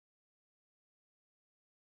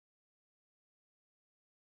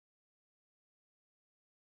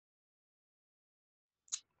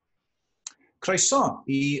Croeso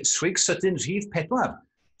I Swig Steddfod rhif 4,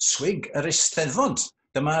 Swig Eisteddfod.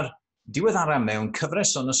 Dyma'r diweddara mewn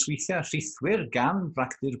cyfres o nosweithiau rhithwyr gan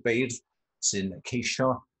Bragdy'r beirdd sy'n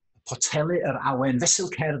ceisio potelu yr awen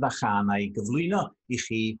fesul cerdd a chan a'i gyflwyno I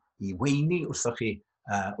chi I weini wrthoch chi,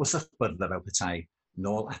 wrth eich byrddau fel petai,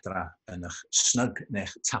 nôl adra yn eich snug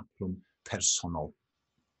neu'ch taprwm personol.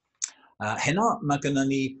 Heno mae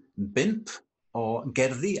gynnon ni 5 o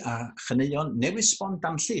gerddi a chaneuon newydd sbon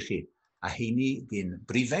damllu I chi, a heini gyn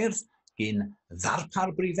brifeirdd, gyn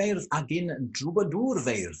ddarpar brifeirdd a gyn drwbadŵr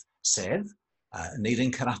feirdd, sef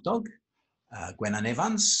Aneirin Karadog, Gwennan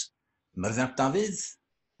Myrddin Dafydd,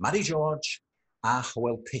 Mary George a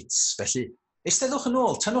Hywel. Felly, eisteddwch yn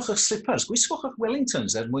ôl, tynwch eich slippers, gwisgwch eich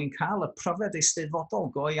Wellingtons mwyn cael y profiad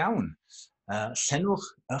eisteddfodol go iawn.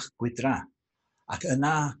 Llenwch eich gwydra, ac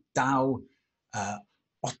yna daw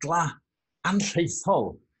odla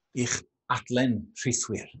anrheithol i'ch adlen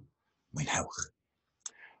rhithwyr. Mwynhewch.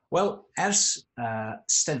 Wel, ers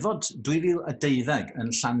Steddfod 2012 yn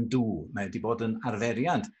Llandw, mae wedi bod yn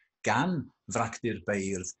arferiad gan Bragdy'r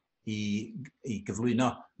beirdd I gyflwyno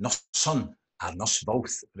noson a'r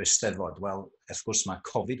nosfowth yr Eisteddfod. Wel, wrth gwrs mae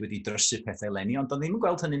Covid wedi drysu pethau eleni, ond do'n ddim yn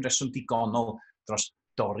gweld hynny'n reswm digonol dros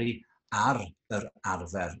dorri ar yr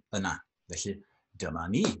arfer yna. Felly, dyma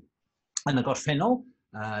ni. Yn y gorffennol,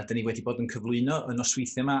 dyn ni wedi bod yn cyflwyno y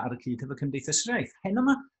nosweithiau yma ar y cyd hefo Cymdeithas yr Iaith. Heno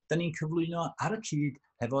yma, dyn ni'n cyflwyno ar y cyd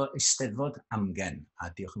hefo Eisteddfod Amgen,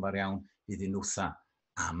 a diolch yn fawr iawn iddyn nhwtha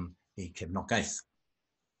am eu cefnogaeth.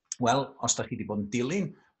 Wel, os da chi wedi bod yn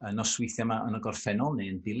dilyn y nosweithiau yma yn y gorffennol,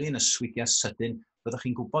 neu'n dilyn y swigiau sydyn, byddwch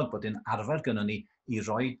chi'n gwybod bod yn arfer gynnon ni I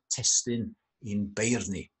roi testyn i'n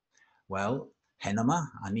beirdd ni. Wel, heno yma,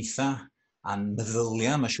 anitha, a'n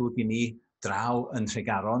meddylia, mae siŵr gen ni draw yn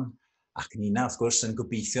Tregaron, ac nina, wrth gwrs, yn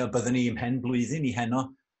gobeithio byddwn ni ymhen blwyddyn I heno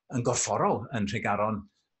yn gorfforol yn Tregaron,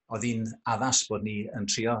 oedd hi'n addas bod ni yn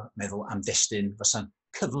trio meddwl am destyn fysa'n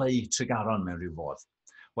cyfleu Tregaron mewn rhyw fodd.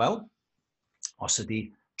 Wel, os ydy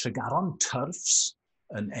Tregaron Turfs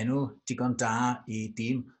yn enw digon da I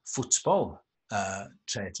dîm ffwtbol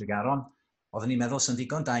tre Tregaron, oedden ni'n meddwl sy'n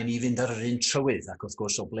digon da I ni fynd ar yr un trywydd, ac wrth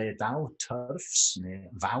gwrs o ble daw, Turfs neu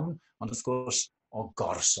fawn, ond wrth gwrs o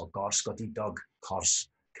gors godidog, cors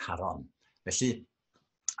Caron. Felly,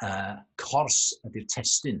 cors ydy'r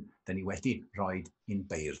testyn da ni wedi rhoi i'n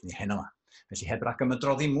beirdd ni heno. Felly, heb rag am y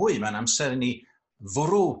droddi mwy, mae'n amser ni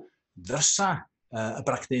fwrw ddrysa y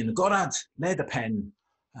bragdyn gorad, led y pen,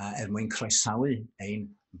 mwyn croesawu ein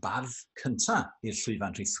bardd cyntaf i'r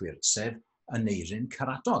llwyfan rhithwyr, sef Aneirin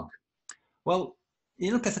Karadog. Wel,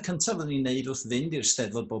 un o'r pethau cyntaf fyddwn ni'n neud wrth fynd i'r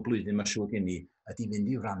Steddfod bob blwyddyn mae siŵr gen I, ydy fynd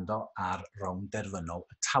I wrando ar rownd derfynol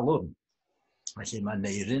y talwrn. Felly mae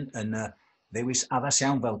Aneirin yn ddewis addas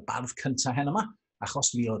iawn fel bardd cyntaf heno yma,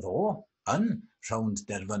 achos mi oedd o yn rownd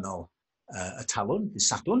derfynol y talwrn, y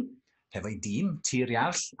Sadwrn, hefo'i dîm tir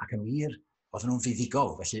iarll ac yn wir oedd nhw'n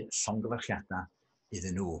fuddigol, felly llongyfarchiadau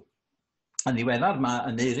iddyn nhw. Yn ddiweddar, mae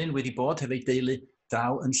Aneirin wedi bod hefo'i deulu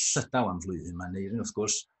draw yn Llydaw am flwyddyn. Mae Aneirin, wrth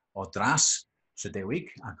gwrs, o dras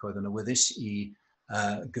Llydewig ac oedd yn awyddus I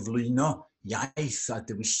gyflwyno iaith a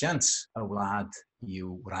diwylliant y wlad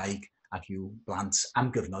i'w wraig ac i'w blant am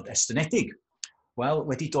gyfnod estynedig. Wel,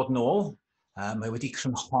 wedi dod nôl, mae wedi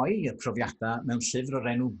crynhoi y profiadau mewn llyfr o'r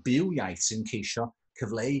enw Byw Iaith sy'n ceisio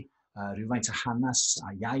cyfleu rhywfaint o hanes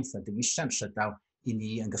a iaith a diwylliant Llydaw I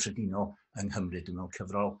ni yn gyffredinol yng Nghymru. Dwi'n meddwl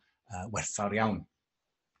cyfrol werthfawr iawn.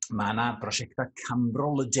 Mae yna brosiectau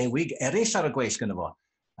cambrol y dewig eraill ar y gweill gyda fo.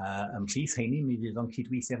 Ymhlith heini, mi fydd o'n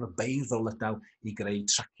cydweithio efo beirdd o Lydaw I greu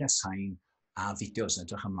traciau sain a fideos yn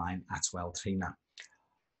edrych ymlaen at weld rheina.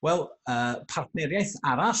 Wel, partneriaeth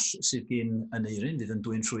arall sydd gen Aneirin fydd yn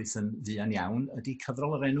dwy'n ffrwyth yn fuan iawn ydy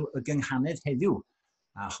cyfrol o'r enw Y Gynghanedd Heddiw,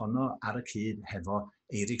 a honno ar y cyd hefo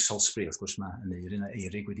Eirig Salisbury. Wrth gwrs mae Aneirin a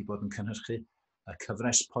Eirig wedi bod yn cynhyrchu y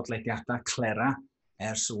cyfres podlediadau Clera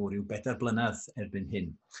ers o ryw 4 blynedd erbyn hyn.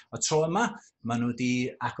 O tro yma, maen nhw wedi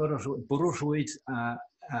agor bwrw rhwyd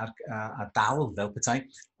a dal fel petai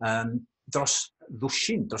dros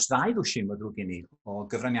 2 ddwsin mae drwy gen I o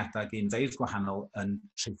gyfraniadau gen feirdd gwahanol yn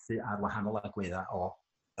treithi ar wahanol agweddau o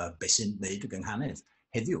beth sy'n wneud Y Gynghanedd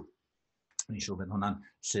Heddiw. Ni'n siŵr bydd hwnna'n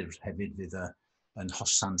llyfr hefyd fydd yn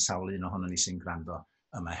hosan sawl un ohono ni sy'n gwrando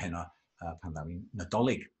yma heno pan ddaw i'n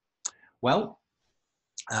Nadolig. Wel,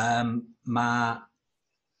 mae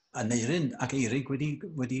Aneirin ac Eirig wedi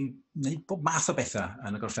gwneud bob math o bethau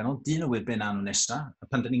yn y gorffennol. Dyn o wir ben anw nesaf.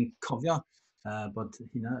 Pan dyn ni'n cofio bod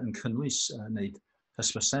hynna yn cynnwys wneud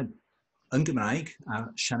hysbyseb yn Gymraeg a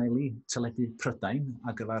sianeli teledu Prydain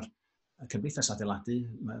ar gyfer y Cymdeithas Adeiladu,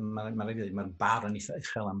 mae'r bar yn eitha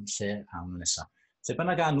uchel am lle am nesaf. Lle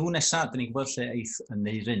bynnag a nhw nesaf, dyn ni'n gwybod lle eith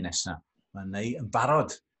Aneirin nesaf. Mae'n neu yn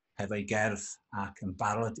barod hefo'i gerdd ac yn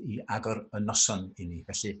barod i agor y noson i ni.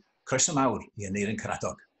 Felly, croeso mawr i Aneirin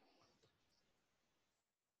Karadog.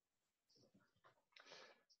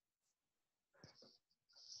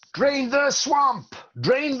 Drain the swamp,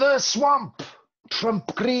 drain the swamp.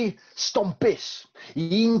 Trympgri stompus,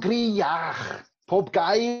 un gri iach. Pob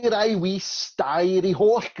gair a'i wys, dair I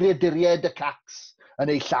holl greaduried y cacs,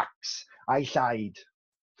 yn ei llacs a'i llaid.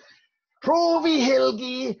 Rhof I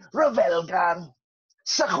hilgi, ryfelgan,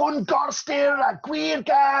 sychwn gorstyr a gwir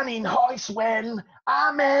gan i'n hoes wen,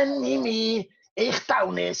 amen I mi, eich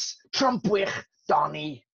dawnus, trwmpwych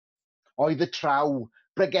doni. Oedd y traw,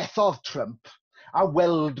 bregethodd Trump, a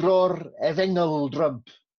weldror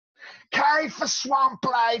efengyldrymp. Caiff y swamp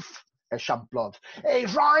life, esiamplodd, ei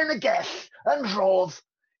roi'n y gell yn rhodd,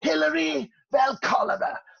 Hillary fel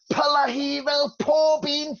cholera, pyla hi fel pob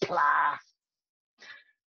un pla.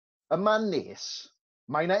 Yma nes,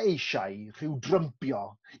 mae na eisiau rhyw drympio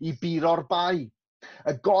I buro'r bai.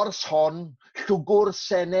 Y gors hon, llwgwr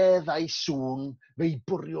senedd a'i sŵn, fe'i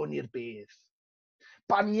bwrion i'r bedd.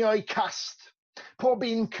 Banio'i cast, pob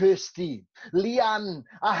un Kirsty, Lian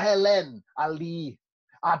a Helen a Lee.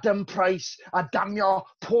 Adam Price a damio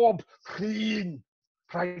pob rhyn.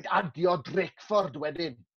 Rhaid adio Drakeford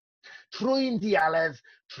wedyn. Trwy'n dialedd,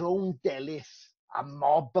 trwy'n delith, a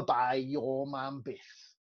mob y bai o man byth.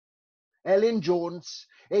 Elin Jones,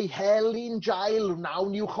 ei hel i'n jail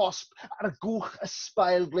wnawn i'w chosb ar gwch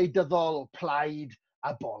ysbail gwleidyddol plaid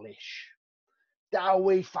a bolish.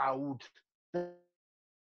 Daw ei ffawd,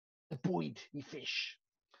 y bwyd I fish.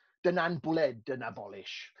 Dyna'n bwled yn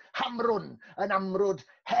abolish. Hamrwn yn amrwd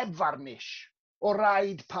heb farnish. O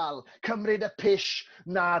raid pal, cymryd y pish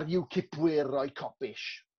na'r yw cipwyr o'i copish.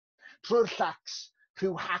 Trwy'r llacs,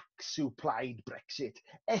 rhyw hacs yw plaid Brexit.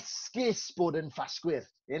 Esgus bod yn ffasgwyr,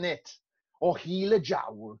 innit. O hil y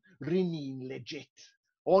jawl, ryn ni'n legit.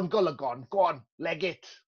 O'n golygon, go on, leg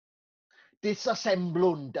it.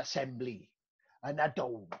 Disassemblwn d'assembly, yn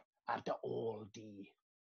adown ar dy ôl di.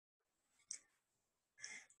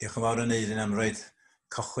 Diolch yn fawr Aneirin am roed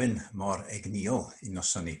cychwyn mor egniol I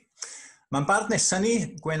noson ni. Mae'n bardd nesaf ni,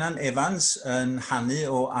 Gwennan Evans, yn hannu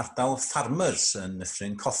o ardal Farmers yn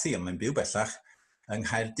Nyffryn Cothi, ond mae'n byw bellach yng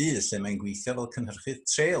Nghaerdydd, lle mae'n gweithio fel cynhyrchydd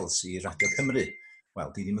trails I Radio Cymru.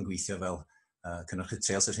 Wel, di ddim yn gweithio fel cynhyrchydd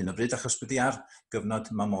trails ar hyn o bryd, achos bod I ar gyfnod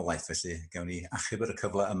mamolaeth, felly gawn ni achub ar y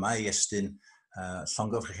cyfle yma I estyn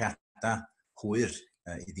llongyfarchiadau hwyr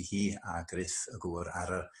iddi hi a Gruff y Gŵr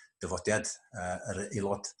ar y dyfodiad yr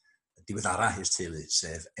aelod diweddara i'r teulu,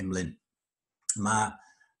 sef Emlyn. Mae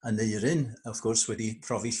Aneirin, wrth gwrs, wedi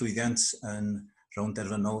profi llwyddiant yn rownd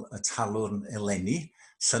derfynol y talwrn eleni.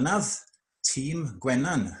 Llynadd tîm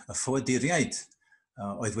Gwennan, y ffoaduriaid,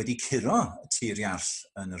 oedd wedi curo y tir iarll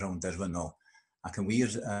yn y rownd derfynol. Ac yn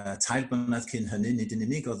wir, 3 blynedd cyn hynny, nid yn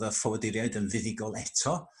unig oedd y ffoaduriaid yn fuddigol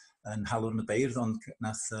eto yn halwrn y beirdd, ond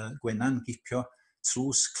nath Gwennan gipio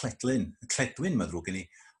trws cledwyn, mae'n ddrwg gen I,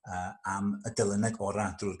 am y dylyneg ora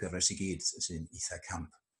drwy'r gyfres I gyd sy'n eitha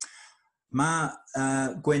camp. Mae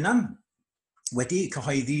Gwennan wedi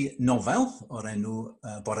cyhoeddi nofel o'r enw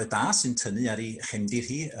Bore Da sy'n tynnu ar ei chefndir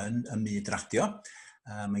hi yn y myd radio.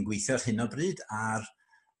 Mae'n gweithio ar hyn o bryd ar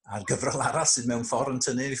gyfrol arall sydd mewn ffordd yn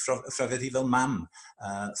tynnu ei phrofiad hi fel mam.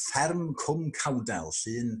 Fferm Cwm Cawdel,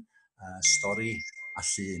 llun stori a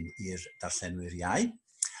llun i'r darllenwyr iau.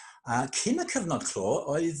 Cyn y cyfnod clo,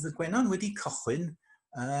 oedd Gwennan wedi cychwyn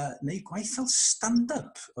neu gwaith fel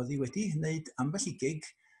stand-up. Oedd hi wedi wneud ambell I gig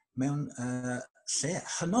mewn lle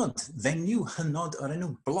hynod, fenyw hynod o'r enw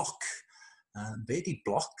Bloc. Be di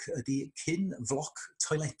Bloc ydy cyn floc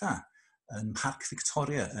toileta yn Parc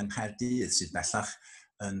Victoria yng Nghaerdydd sydd bellach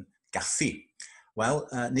yn gaffi. Wel,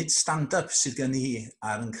 nid stand-up sydd gen I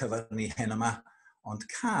ar yn cyfer ni hen yma, ond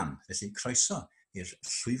can, felly croeso i'r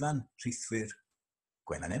llwyfan rheithwyr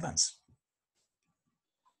Gwennan Evans.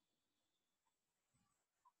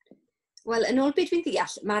 Wel, yn ôl beth fi'n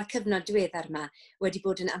ddeall, mae'r cyfnod diweddar yma wedi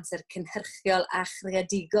bod yn amser cynhyrchiol a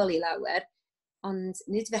chreadigol I lawer, ond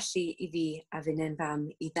nid felly I fi a fyne'n fam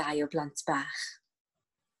I 2 o blant bach.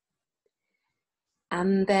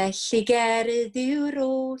 Ambell I gerydd yw'r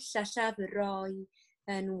oll a llafroi,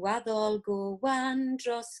 yn waddol go wan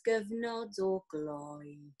dros gyfnod o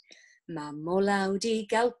gloi. Mae molawd I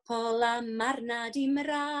galpol a marnad I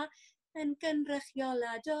mra, yn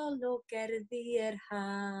gynrychioladol o gerddi'r ha.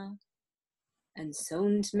 Yn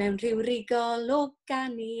sownd mewn rhyw rigol o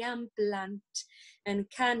ganu am blant, yn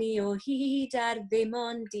canu o hyd ar ddim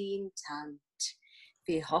ond un tant.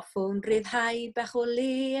 Fi hoffwn ryddhau bach o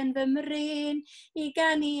le yn fy mren, I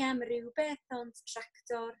ganu am rywbeth ond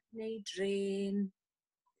tractor neu dren.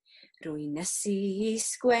 Rwy'n ysu I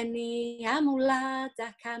sgwennu am wlad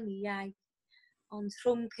ac am iaith, ond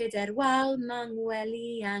rhwng peder wal ma'n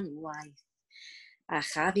weli angwaith. A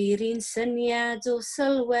chafir un syniad o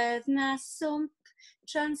sylwedd na swmp,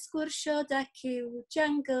 tra'n sgwrsio da cyw,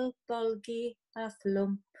 jungle, bolgi a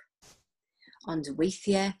phlwmp. Ond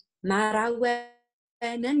weithiau mae'r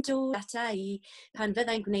awen yn dod ata I pan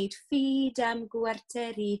fyddai'n gwneud ffid am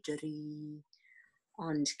gwarter I 3.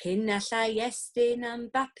 Ond cyn allai estyn am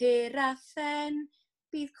bapur a phen,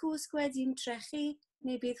 bydd cwsg wedi'n trechu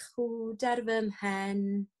neu bydd chwd ar fy mhen.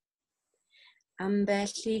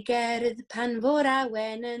 Ambell I gerdd pan fo'r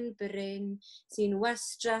awen yn bryn, sy'n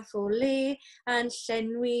wastraff o le a'n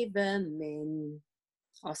llenwi fy myn.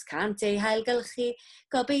 Os cant ei hailgylchu,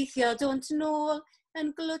 gobeithio dont nôl, yn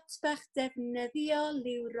glwt bach defnyddiol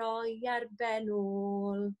i'w roi ar ben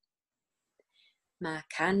ôl. Mae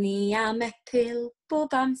canu am epil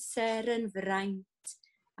bob amser yn fraint,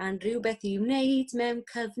 a'n rhywbeth I wneud mewn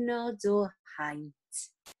cyfnod o haint.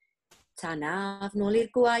 Tan af nôl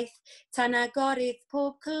i'r gwaith, tan agorydd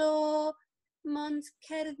pob clo, mond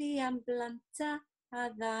cerddi am blanta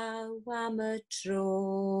a ddaw am y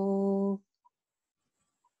tro.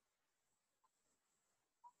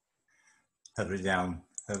 Hyfryd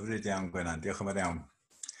iawn, Gwennan, diolch yn fawr iawn.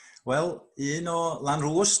 Wel, un o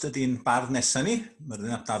Lanrwst ydy'n bardd nesaf ni,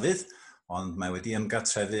 Myrddin ap Dafydd, ond mae wedi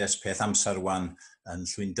ymgartrefu ers peth amser wan yn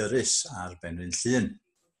Llwyndyrus ar Benryn Llyn.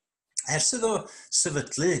 Ers iddo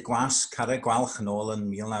sefydlu gwas Carreg Gwalch yn ôl yn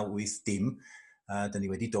 1980, dyn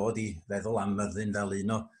ni wedi dod I feddwl am Myrddin fel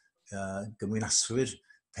un o gymwynaswyr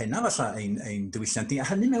penna falla ein diwylliant ni, a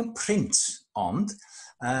hynny mewn print, ond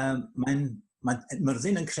mae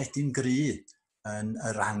Myrddin yn credu'n gry yn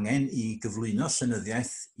yr angen I gyflwyno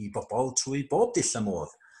llenyddiaeth I bobl trwy bob dull y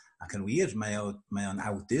modd. Ac yn wir, mae o'n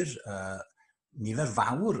awdur nifer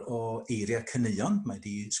fawr o eiriau caneuon. Mae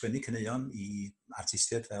wedi sgwennu caneuon I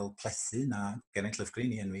artistiaid fel Plethin a Geraint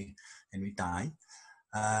Lyfgrin I enwi dau.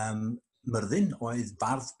 Myrddin oedd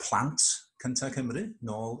bardd plant cyntaf Cymru,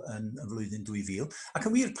 nôl yn y flwyddyn 2000. Ac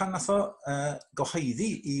yn wir, pan nath o gyhoeddi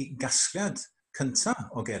I gasgliad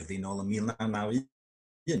cyntaf o gerddi nôl yn 1991,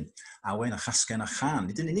 Awen a Chasgen a Chan.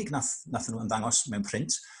 Nid yn unig nath nhw ymddangos mewn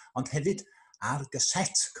print, ond hefyd ar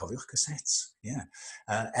gyset, cofiwch gyset. Yeah.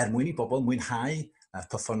 Mwyn I bobl mwynhau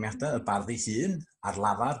perfformiadau y bardd ei hun ar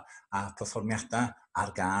lafar a perfformiadau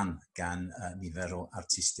ar gan nifer o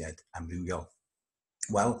artistiaid amrywiol.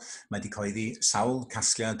 Wel, mae wedi coeddi sawl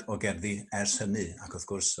casgliad o gerddi ers hynny, ac wrth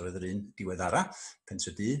gwrs roedd yr un diweddara,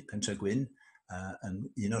 Pentre Du, Pentre Gwyn, yn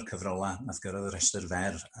un o'r cyfrola nath gyrraedd y restr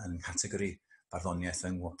fer yn categori barddoniaeth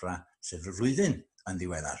yng Ngwobra Llyfr y Flwyddyn yn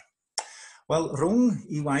ddiweddar. Wel, rhwng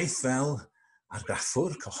I waith fel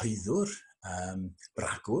argraffwr, cyhoeddwr,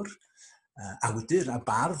 bragwr, awdur a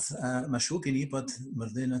bardd, mae siŵr gen I bod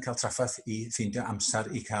Myrddin yn cael traffaeth I ffeindio amser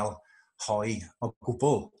I cael hoi o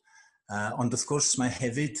gwbl. Ond wrth gwrs mae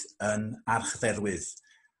hefyd yn archdderwydd,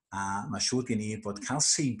 a mae siŵr gen I bod cael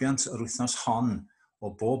seibiant yr wythnos hon o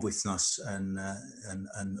bob wythnos yn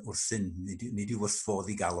wrthyn, nid yw wrthfodd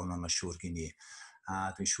I gael ond mae siŵr gen I. A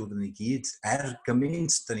dwi'n siŵr bod ni gyd,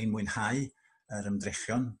 gymaint, dyn ni'n mwynhau yr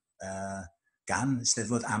ymdrechion gan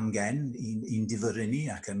Eisteddfod Amgen i'n difyru ni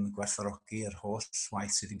ac yn gwerthfawrogi yr holl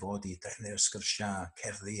waith sydd wedi bod I dechrau'r sgyrsiau,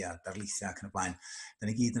 cerddi a darlithiau ac yn y blaen.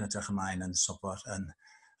 Dyn ni gyd yn edrych ymlaen yn sobor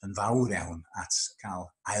yn fawr iawn at cael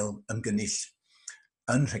ail ymgynnull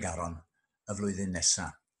yn Nhregaron y flwyddyn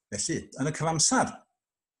nesaf. Felly, yn y cyfamsar,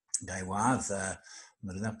 gai wadd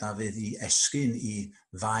Myrddin ap Dafydd I esgyn I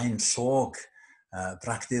faen llog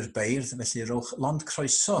Bragdy'r beirdd, felly rowch lond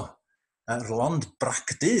croeso, lond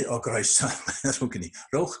bragdy o groeso,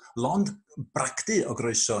 rowch lond bragdy o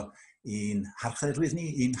groeso i'n harchdderwydd ni,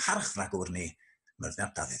 i'n harchddragwr ni, Myrddin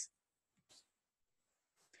ap Dafydd.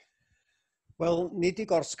 Wel, nid I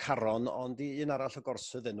gors Caron, ond I un arall o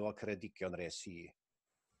gorsydd enw o Ceredigion res I.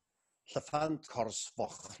 Llyffant cors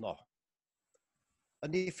fochno.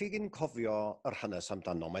 Yn diffyg yn cofio yr hanes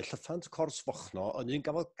amdano, mae llyffant cors fochno yn un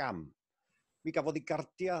gafodd gam. Mi gafodd I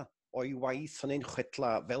gardia o'i waith yn ein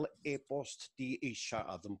chwedla fel e-bost di eisia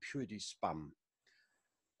a ddympwyd I spam.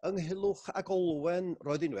 Ynghylwch ag olwen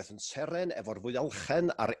roedd unwaith yn seren efo'r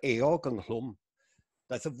fwyalchen a'r eog ynghlwm.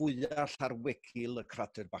 Daeth y fwyall ar wegil y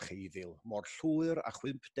cradur bach eiddyl, mor llwyr a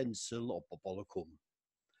chwymp densyl o bobl y cwm.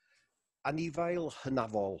 Anifail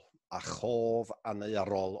hynafol a chof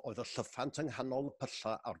aneuarol oedd y llyffant yng nghanol y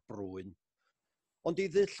pylla a'r brwyn. Ond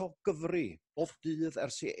I ddull o gyfri, bob dydd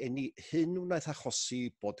ers I eni hyn wnaeth achosi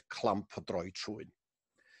bod clamp o droi trwyn.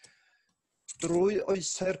 Drwy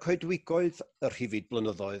oesa'r coedwigoedd y rhifid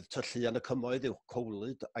blynyddoedd, tyllu yn y cymoedd i'w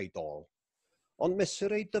cowlyd a'i dol. Ond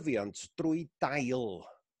mesur ei dyfiant drwy dail,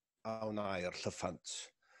 a wnair llyffant,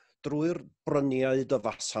 drwy'r bryniau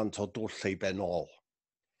dyfasant o dwll ei ben ôl.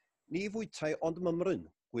 Ni fwytai ond mymryn,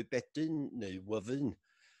 gwybedyn neu wyfyn,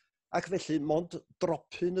 ac felly mond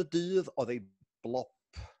dropyn y dydd oedd ei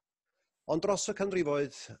blop. Ond dros y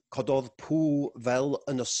canrifoedd, cododd pw fel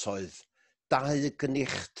ynysoedd, dau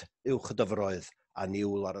gynicht uwch y dyfroedd a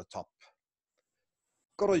niwl ar y top.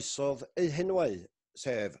 Goroesodd eu henwau,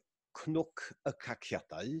 sef cnwc y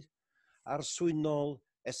caciadau, a'r swynol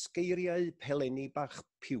esgeiriau peleni bach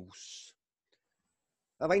piws.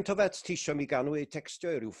 A faint o fet tisio mi ganw ei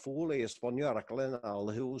textio i ryw ffwl ei esbonio ar aglen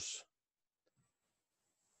Al Hughes.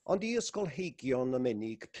 Ond i ysgolheigion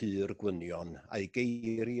ymenig pyr gwynion a'i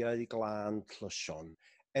geiriau glân llysion,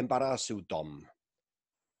 embaras yw dom.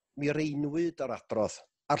 Mi reinwyd yr adrodd,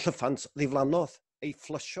 a'r llyffant ddiflannodd, ei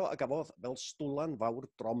fflysio a gafodd fel stwlan fawr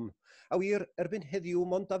drom. A wir, erbyn heddiw,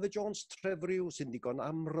 mond Dafydd Jones trefryw sy'n digon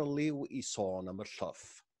amryliw i sôn am y llyff.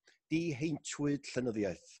 Di heintwyd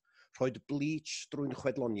llenyddiaeth, rhoed bleach drwy'n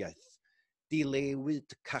chwedloniaeth, di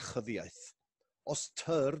lewyd cachyddiaeth. Os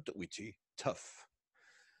tyrd wyt ti, tyff.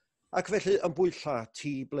 Ac felly yn bwylla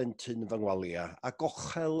ti blentyn fy ngwalia, a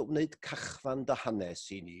gochel wneud cachfan dy hanes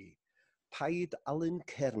i ni. Paid Alun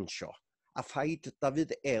Cernsio, a phaid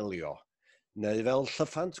Dafydd Elio, neu fel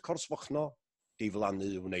llyffant corsfochno,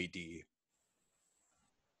 diflannu wneud i.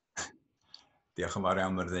 Diolch yn fawr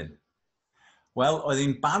iawn, Myrddin. Wel, oedd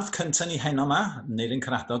hi'n bardd cyntaf ni heno yma, Aneirin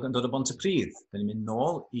Karadog, yn dod o Bontypridd. Da ni'n mynd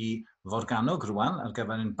nôl i Forganog rwan ar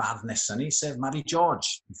gyfer ein bardd nesaf ni, sef Mari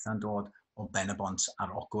George, eitha'n dod o Ben y Bont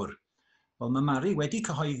ar Ogwr. Wel, mae Mari wedi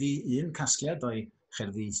cyhoeddi un casgliad o'i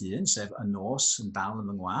cherddi hun, sef Y Nos yn dal yn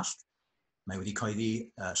fy ngwallt. Mae wedi cyhoeddi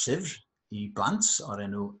llyfr i blant o'r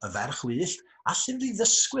enw Y Ferch Wyllt, a llyfr i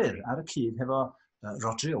ddysgwyr ar y cyd hefo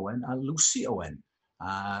Rodri Owen a Lucy Owen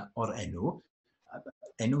o'r enw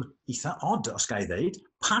eitha od, os ga i ddeud,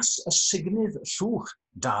 Pas y Signydd Llwch,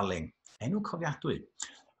 Darling, enw cofiadwy.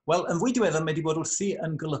 Wel, yn fwy diweddar, mae wedi bod wrthi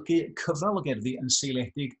yn golygu cyfrol o gerddi yn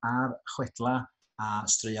seiliedig ar chwedla a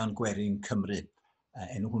straeon gwerin Cymru.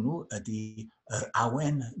 Enw hwnnw ydy Yr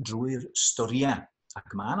Awen drwy'r Storiau,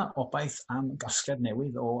 ac mae yna obaith am gasgliad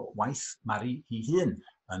newydd o waith Mari hi hun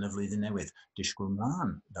yn y flwyddyn newydd. Disgwyl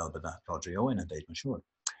mlaen, fel bydda Rodri Owen yn dweud, mae'n siŵr.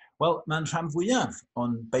 Wel, mae'n rhan fwyaf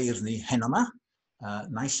o'n beirdd ni heno yma,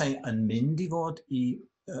 naill ai yn mynd i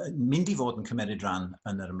fod yn cymeriad rhan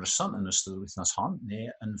yn yr ymryson yn ystod yr wythnos hon, neu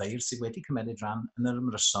yn feirdd sydd wedi cymeriad rhan yn yr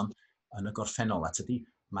ymryson yn y gorffennol. A tydi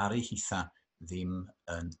Mari hitha ddim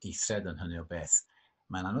yn eithred yn hynny o beth.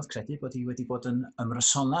 Mae'n anodd credu bod hi wedi bod yn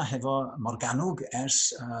ymrysona hefo Morgannwg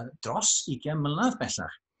ers dros 20 mlynedd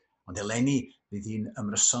bellach. Ond eleni, fydd hi'n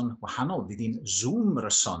ymryson wahanol, fydd hi'n Zoom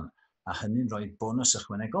ryson, a hynny'n rhoi bonus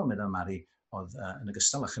ychwanegol, meddwl Mari, oedd yn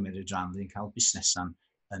ogystal â chymeriad rhan fydd hi'n cael busnesan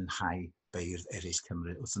yn hau beirdd eraill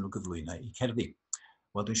Cymru wrth nhw gyflwyno i cerddi.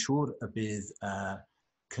 Wel, dwi'n siŵr y bydd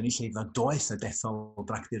cynulleidfa doeth y dethol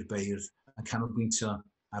Bragdy'r beirdd yn canolbwyntio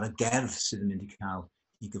ar y gerdd sydd yn mynd i cael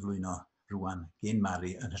i gyflwyno rwan gen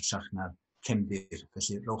Mari yn hytrach na'r cefndir.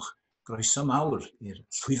 Felly rowch groeso mawr i'r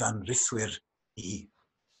llwyfan rithwyr i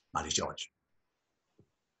Mari George.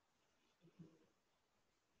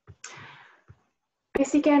 Be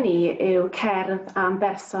sydd gen i yw cerdd am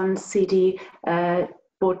berson sydd wedi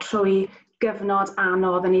bod trwy gyfnod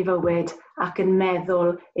anodd yn ei fywyd ac yn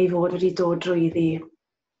meddwl ei fod wedi dod drwyddi.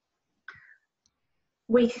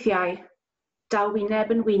 Weithiau, daw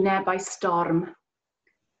wyneb yn wyneb â'i storm.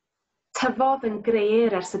 Tyfodd yn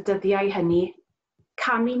greir ers y dyddiau hynny,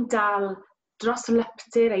 camu'n dal dros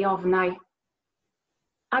lyptyr ei ofnau,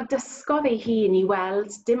 a dysgodd ei hun i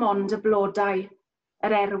weld dim ond y blodau,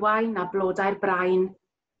 yr erwain a blodau'r brain,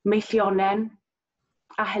 meillionen,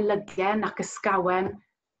 a helygen ac ysgawen,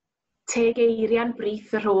 teg eirian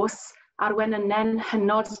brith y rhos, a'r wenynnen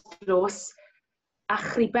hynod dros, a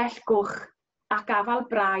chribell gwch, ac afal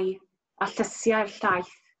brai, a llysiau'r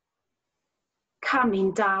llaeth.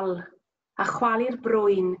 Camu'n dal, a chwalu'r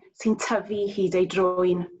brwyn sy'n tyfu hyd ei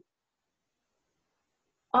drwyn.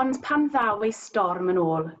 Ond pan ddaw ei storm yn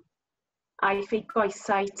ôl, aeth ei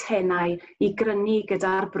goesau tenau i grynu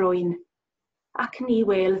gyda'r brwyn, ac ni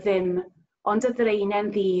wel ddim, ond y ddreinen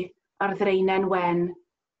ddi a'r ddreinen wen,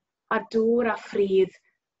 a dŵr a ffridd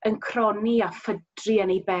yn croni a ffydru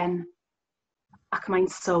yn ei ben, ac mae'n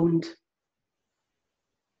sownd.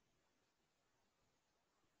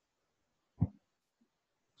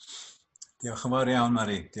 Diolch yn fawr iawn,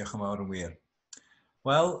 Mari. Diolch yn fawr yn wir.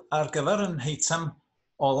 Wel, ar gyfer yn heitam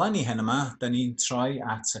ola ni hen yma, da ni'n troi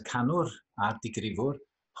at y canwr a'r digrifwr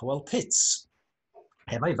Hywel Pitts.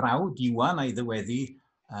 Efo'i frawd Iwan a'i ddyweddi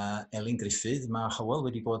Elin Griffith, mae Hywel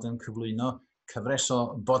wedi bod yn cyflwyno cyfres o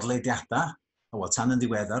bodlediadau wel, tan yn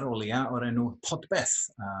ddiweddar o leia o'r enw Podbeth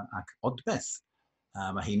ac Odbeth.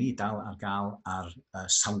 Mae heini dal ar gael ar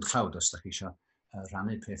SoundCloud os ydych chi eisiau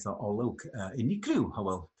rhannu peth o olwg unigryw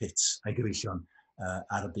Hywel Pits a'i gyfeillion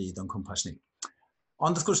ar y byd o'n cwmpas ni.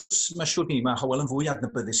 Ond wrth gwrs, mae siŵr ni, mae Hywel yn fwy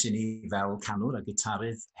adnabyddus i ni fel canwr a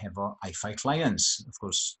gitarydd hefo Eiffau Clients. Wrth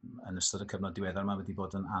gwrs, yn ystod y cyfnod diweddar, mae wedi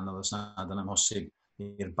bod yn anodd os nad yn amhosib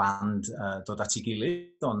i'r band dod at ei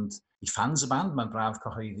gilydd, ond i fans y band, mae'n braf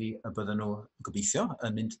cyhoeddi y bydden nhw gobeithio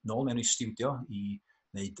yn mynd nôl mewn i studio i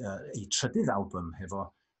wneud ei trydydd album hefo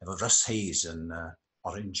Russ Hayes yn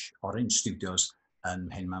Orange Studios yn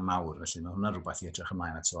Mhenma Mawr. Felly mae hwnna rhywbeth i edrych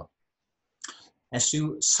ymlaen ato. Ers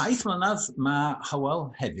yw 7 mlynedd, mae Hywel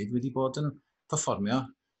hefyd wedi bod yn perfformio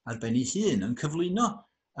ar ben ei hun, yn cyflwyno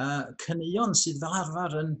caneuon sydd fel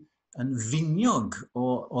arfer yn finiog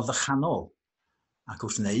o ddychanol. Ac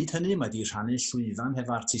wrth wneud hynny, mae wedi rhannu llwyfan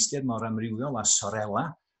hefo artistiaid mor amrywiol a Sorella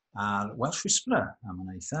a'r Welsh Whisperer, a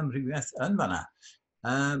mae'n eitha amrywiaeth yn fanna.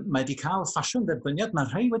 Mae wedi cael ffasiwn dderbyniad, mae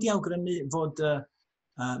rhai wedi awgrymu fod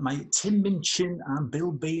mae Tim Minchin a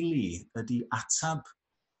Bill Bailey ydi atab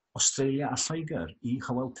Australia a Lloegr i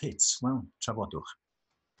Hywel Pits. Wel, trafodwch.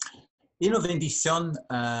 Un o fendithion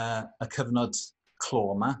y cyfnod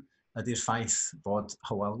clo yma ydy'r ffaith bod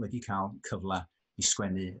Hywel wedi cael cyfle i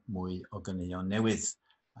sgwennu mwy o ganeuon newydd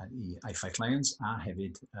i Eiffau Clients a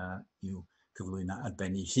hefyd i'w cyflwyno ar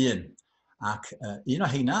ben ei hun. Ac un o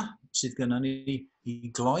heina sydd gynnon ni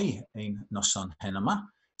i gloi ein noson hen yma,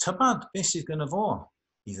 tybad beth sydd gynno fo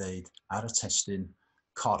i ddeud ar y testun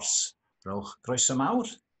cors. Rowch groeso mawr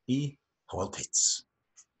i Hywel Pits.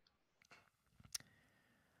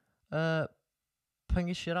 Pan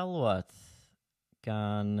ges i'r alwad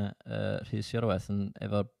gan Rhys Iorwerth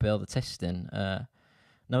efo be oedd y testun,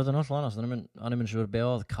 na fod yn holl onos, o'n i'n siŵr be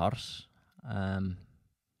oedd cors.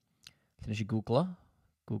 Nes i googlo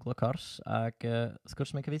cors, ac wrth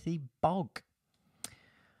gwrs mae'n cyfieithu bog.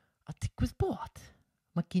 A digwydd bod,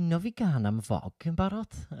 mae gynno fi gan am fog yn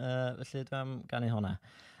barod, felly dwi'n ganu honna.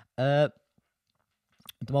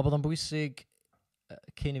 Dwi'n meddwl bod o'n bwysig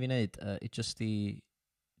cyn i fi wneud, i just i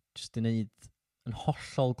wneud yn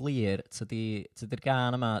hollol glir, tydi'r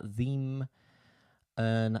gan yma ddim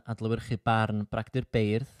yn adlewyrchu barn Bragdy'r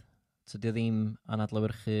Beirdd, tydi o ddim yn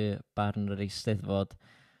adlewyrchu barn yr Eisteddfod,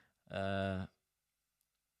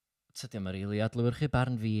 tydi o'n rili adlewyrchu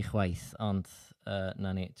barn fi chwaith, ond na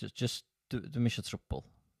ni, dwi'n eisiau trwbl,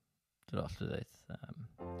 dwi'n all i ddweud.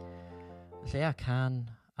 Felly ia, can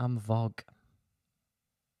am fog.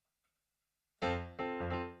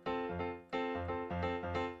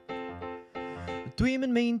 Dwi'n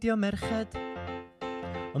yn meindio merched,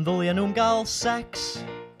 ond ddylia nhw'n gael sex.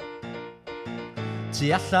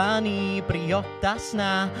 Tu allan i briodas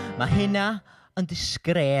na, mae hynna yn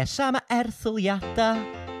disgres am y erthyliadau.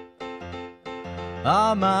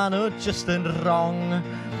 A ma' nhw just yn wrong.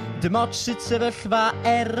 Dim ots sut sefyllfa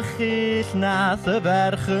erchyll nath y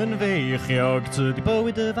ferch yn feichiog. Tydi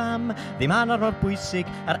bywyd y fam ddim hanner mor bwysig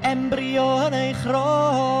ar embryo yn ei chroth.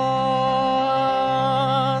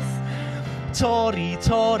 Tori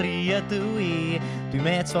ydw i, dwi'n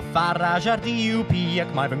met fo Farage ar DUP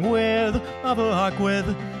ac mae fy ngwedd a fy agwedd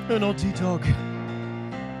yn odidog.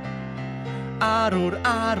 Arwr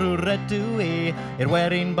ydw i, i'r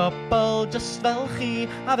werin bobl just fel chi,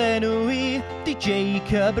 a fenw i di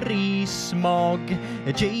Jacob Rees-Mogg,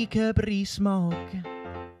 Jacob Rees-Mogg.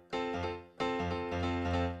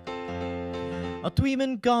 O dwi'n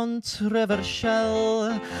yn controversial,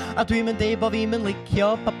 a dwi'n yn deud bod fi'n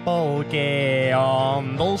licio pobl gay,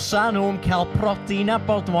 ond ddylsa nhw'n cael prodi na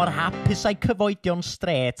bod mor hapus a'i cyfoedion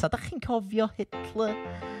stret. A da chi'n cofio Hitler?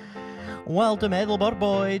 Wel, dwi'n meddwl bo'r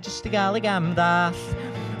boi jyst i gael ei gamddall.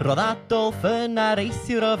 Roedd Adolf yn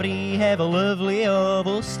areithiwr o fri hefo lyflu o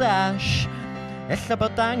fwstash. Ella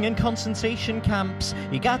bod angen concentration camps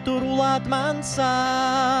i gadw'r wlad ma'n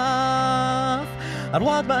saff. A'r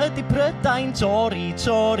wlad ma ydi Prydain, Tori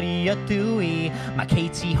ydw i. Mae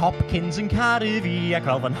Katie Hopkins yn caru fi, ac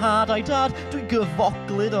fel fy nhad a'i dad, dwi'n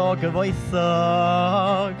gyfoglyd o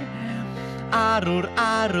gyfoethog.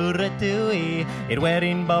 Arwr ydw i, i'r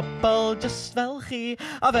werin bobl just fel chi,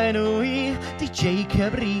 a fenw i di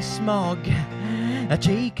Jacob Rees-Mogg, a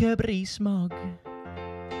Jacob Rees-Mogg.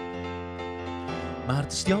 Mae'r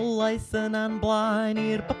dystiolaeth yn anblaen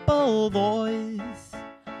i'r bobl ddoeth.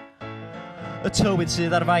 Y tywyd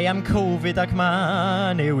sydd ar fai am Covid ac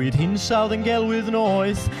ma' newid hinsawdd yn gelwydd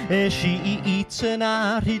noeth. Es i Eton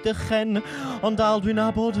ar hyd ychen, ond dal dwi'n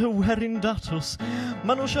nabod Hywerin datws.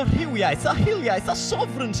 Maen nhw eisiau rhywiaeth a hiliaeth a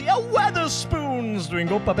sovereignty a Wetherspoons.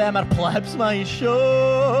 Dwi'n gwybod be mae'r plebs ma isio.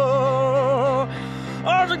 O,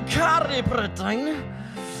 dwi'n caru Prydain.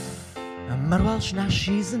 Mae'r Welsh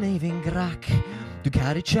Nashies yn ei fi'n grac. Dwi'n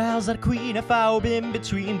caru Charles a'r Queen a phawb in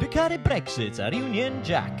between. Dwi'n caru Brexit a'r Union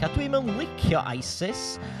Jack. A dwi'n yn licio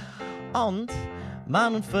ISIS. Ond,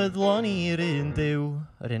 maen nhw'n ffyddlon i'r un Duw.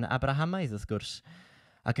 Yr un Abrahamaidd wrth gwrs.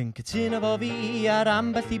 Ac yn cytuno fo fi ar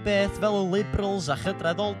ambell i beth fel y liberals a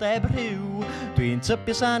chydraddoldeb rhyw. Dwi'n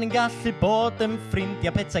tybio sa'n yn gallu bod yn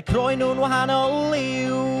ffrindiau petau croen nhw'n wahanol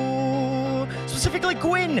liw. Specifically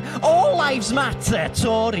Gwyn, all lives matter.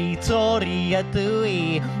 Tory, Tory ydw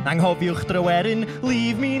i. Anghofiwch drywerin,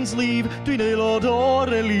 leave means leave. Dwi'n aelod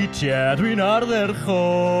o'r elitiau, dwi'n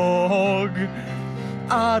ardderchog.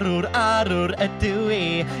 Arwr, arwr ydw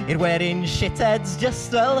i. I'r werin shitheads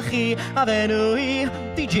just fel chi. A fenw i,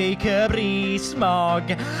 di Jacob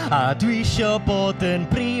Rees-Mogg. A dwi isio bod yn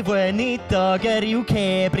brif weinidog yr UK.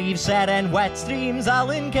 Brif seren, wet streams,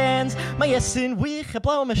 Alan Cairns. Mae Iesu'n wych a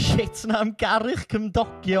blaw am y shit na am garu'ch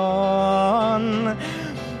cymdogion.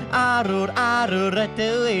 Arwr, arwr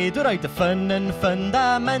ydw i. Dwi'n rhoid y ffyn yn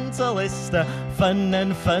fundamentalist. Ffyn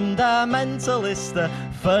yn fundamentalist.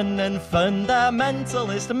 Ffyn yn fundamentalist.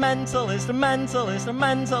 Mentalist, mentalist, mentalist,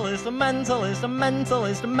 mentalist,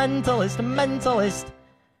 mentalist, mentalist, mentalist.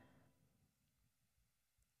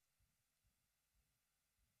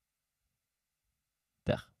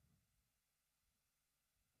 Diolch.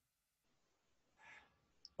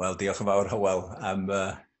 Wel, diolch yn fawr Hywel am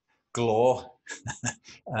glo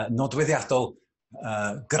nodweddiadol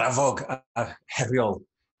grafog a heriol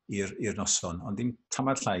i'r noson, ond dim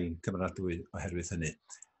tamad llai cymeradwy oherwydd hynny.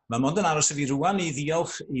 Mae mond yn aros i fi rwan i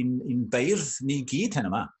ddiolch i'n beirdd ni gyd hyn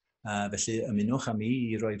yma. Felly ymunwch â mi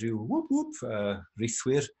i roi rhyw wwp wwp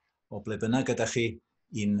rithwyr o ble bynnag gyda chi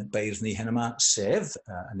i'n beirdd ni hyn yma, sef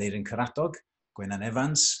Aneirin Karadog, Gwennan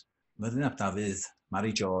Evans, Myrddin ap Dafydd,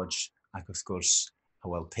 Mary George ac wrth gwrs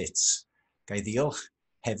Hywel Pitts. Gai ddiolch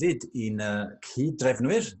hefyd i'n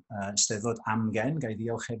cyd-drefnwyr, Eisteddfod Amgen, gai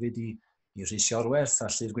diolch hefyd i Rhys Iorwerth a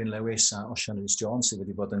Llyr Gwyn Lewis a Osian Rhys Jones sydd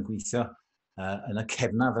wedi bod yn gweithio yn y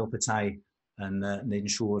cefna fel petai yn gwneud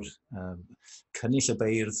yn siŵr cynnill y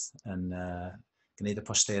beirdd, yn gwneud y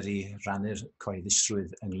posteri, rannu'r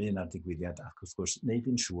coeddusrwydd ynglyn â'r digwyddiad ac wrth gwrs wneud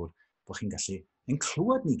yn siŵr bod chi'n gallu ein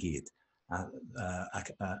clywed ni gyd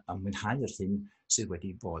ac a mwynhau'r hyn sydd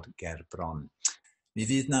wedi bod ger bron. Mi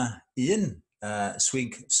fydd na un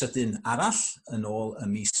swig sydyn arall yn ôl y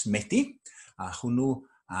mis Medi a hwnnw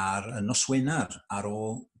ar y nos Wener ar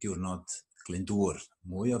ôl diwrnod Glyndŵr,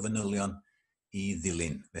 mwy o fanylion i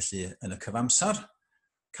ddilyn. Felly yn y cyfamsar,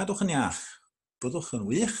 cadwch yn iach, byddwch yn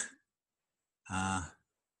wych a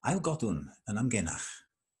ailgodwn yn amgenach.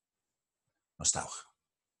 Nos dawch.